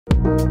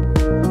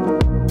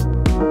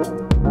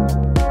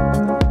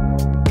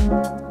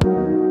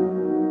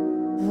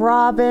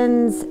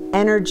Robin's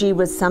energy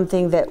was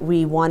something that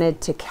we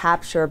wanted to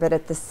capture, but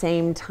at the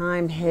same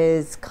time,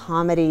 his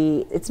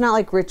comedy, it's not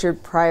like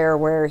Richard Pryor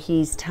where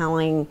he's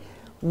telling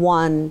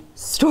one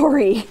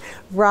story.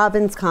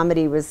 Robin's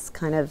comedy was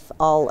kind of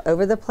all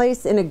over the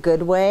place in a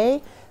good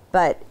way,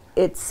 but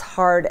it's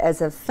hard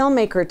as a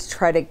filmmaker to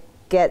try to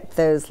get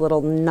those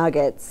little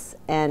nuggets,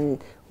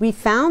 and we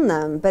found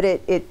them, but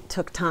it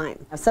took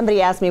time.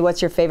 Somebody asked me,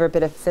 what's your favorite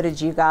bit of footage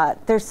you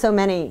got? There's so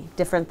many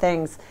different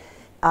things.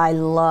 I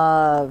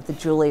love the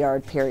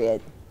Juilliard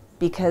period,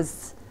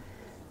 because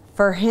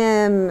for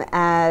him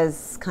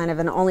as kind of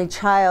an only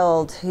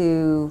child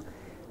who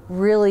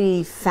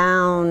really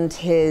found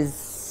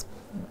his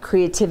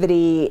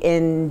creativity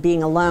in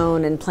being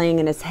alone and playing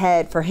in his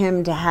head, for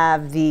him to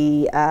have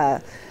the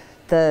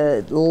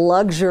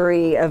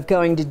luxury of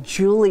going to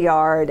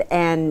Juilliard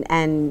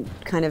and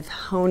kind of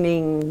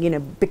honing, you know,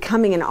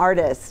 becoming an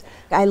artist.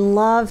 I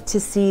love to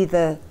see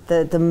the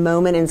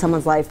moment in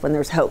someone's life when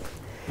there's hope.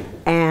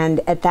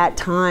 And at that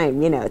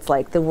time, you know, it's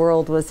like the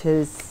world was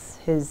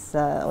his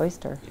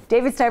oyster.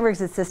 David Steinberg's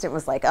assistant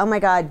was like, oh my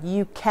God,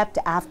 you kept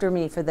after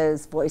me for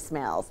those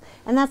voicemails.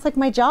 And that's like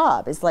my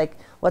job, is like,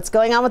 what's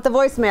going on with the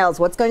voicemails?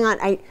 What's going on?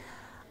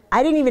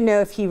 I didn't even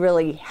know if he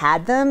really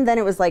had them. Then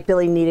it was like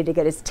Billy needed to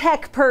get his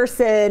tech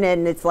person,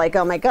 and it's like,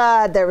 oh my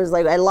God, there was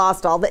like, I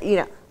lost all the, you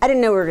know, I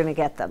didn't know we were gonna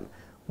get them.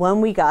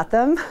 When we got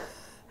them,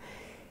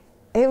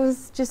 it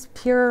was just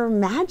pure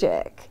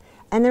magic.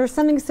 And there was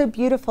something so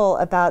beautiful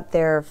about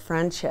their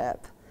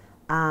friendship.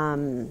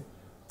 The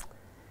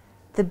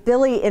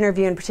Billy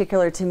interview in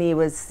particular to me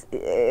was,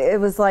 it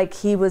was like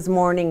he was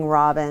mourning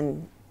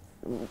Robin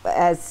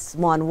as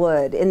one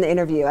would in the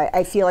interview.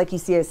 I feel like you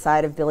see a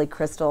side of Billy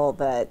Crystal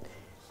that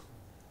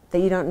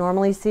you don't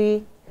normally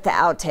see. The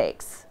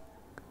outtakes,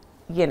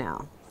 you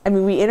know. I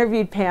mean, we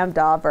interviewed Pam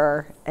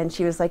Dauber, and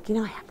she was like, you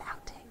know, I have the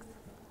outtakes.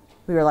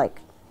 We were like,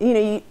 you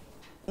know,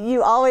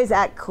 you always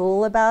act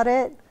cool about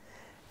it.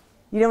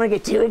 You don't want to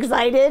get too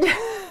excited.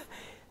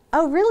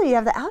 Oh, really? You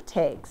have the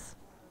outtakes?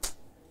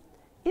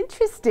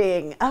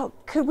 Interesting. Oh,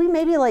 could we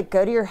maybe like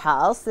go to your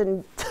house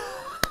and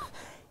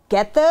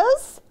get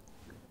those?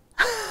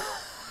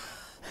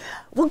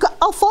 Well,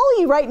 I'll follow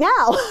you right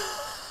now.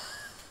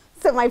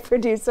 So my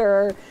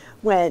producer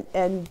went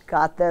and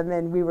got them,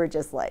 and we were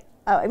just like,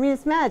 oh, I mean,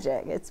 it's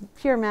magic. It's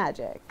pure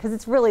magic, because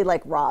it's really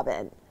like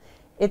Robin.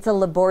 It's a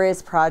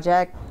laborious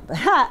project.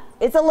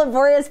 It's a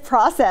laborious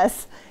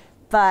process.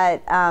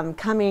 But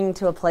coming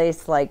to a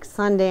place like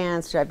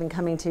Sundance, which I've been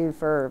coming to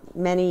for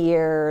many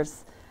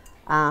years,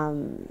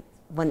 when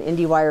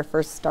IndieWire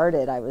first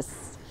started, I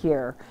was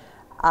here.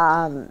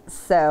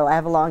 So I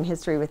have a long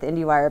history with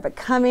IndieWire, but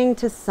coming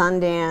to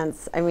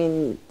Sundance, I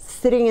mean,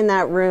 sitting in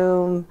that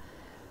room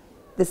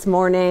this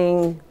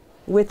morning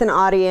with an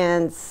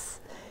audience,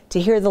 to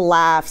hear the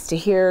laughs, to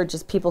hear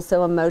just people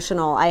so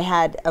emotional. I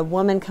had a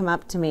woman come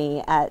up to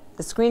me at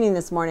the screening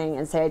this morning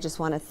and say, I just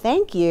want to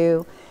thank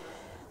you.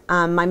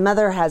 My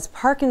mother has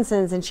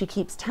Parkinson's, and she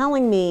keeps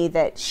telling me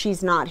that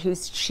she's not who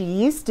she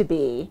used to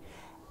be,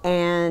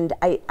 and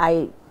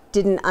I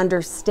didn't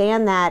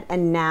understand that,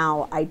 and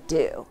now I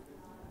do.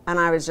 And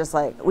I was just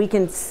like, we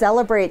can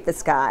celebrate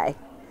this guy.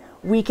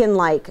 We can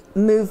like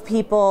move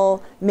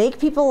people, make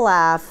people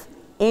laugh,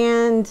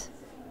 and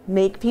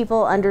make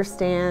people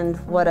understand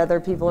what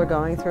other people are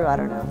going through. I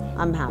don't know.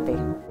 I'm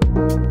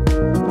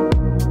happy.